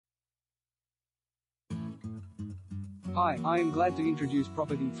Hi, I am glad to introduce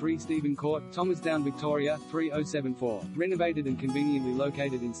Property 3 Stephen Court, Thomastown, Victoria, 3074. Renovated and conveniently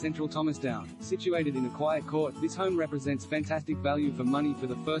located in central Thomastown. Situated in a quiet court, this home represents fantastic value for money for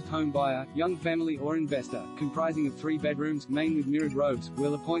the first home buyer, young family or investor. Comprising of 3 bedrooms, main with mirrored robes,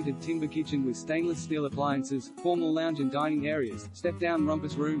 well-appointed timber kitchen with stainless steel appliances, formal lounge and dining areas, step-down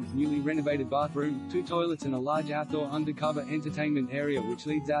rumpus room, newly renovated bathroom, 2 toilets and a large outdoor undercover entertainment area which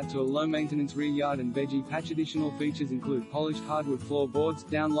leads out to a low-maintenance rear yard and veggie patch. Additional features include polished hardwood floorboards,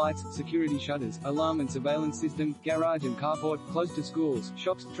 downlights, security shutters, alarm and surveillance system, garage and carport, close to schools,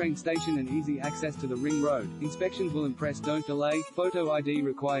 shops, train station and easy access to the ring road. Inspections will impress, don't delay. Photo ID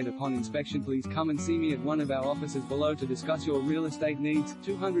required upon inspection. Please come and see me at one of our offices below to discuss your real estate needs.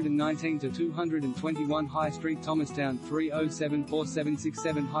 219 to 221 High Street, Thomastown,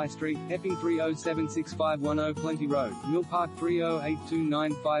 3074-767 High Street, Epping 30765110 Plenty Road, Mill Park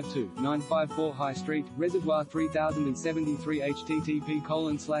 3082952954 High Street, Reservoir 3073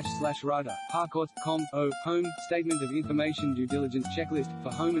 http://rada.parcourt.com. Home Statement of Information Due Diligence Checklist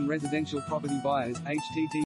for home and residential property buyers. http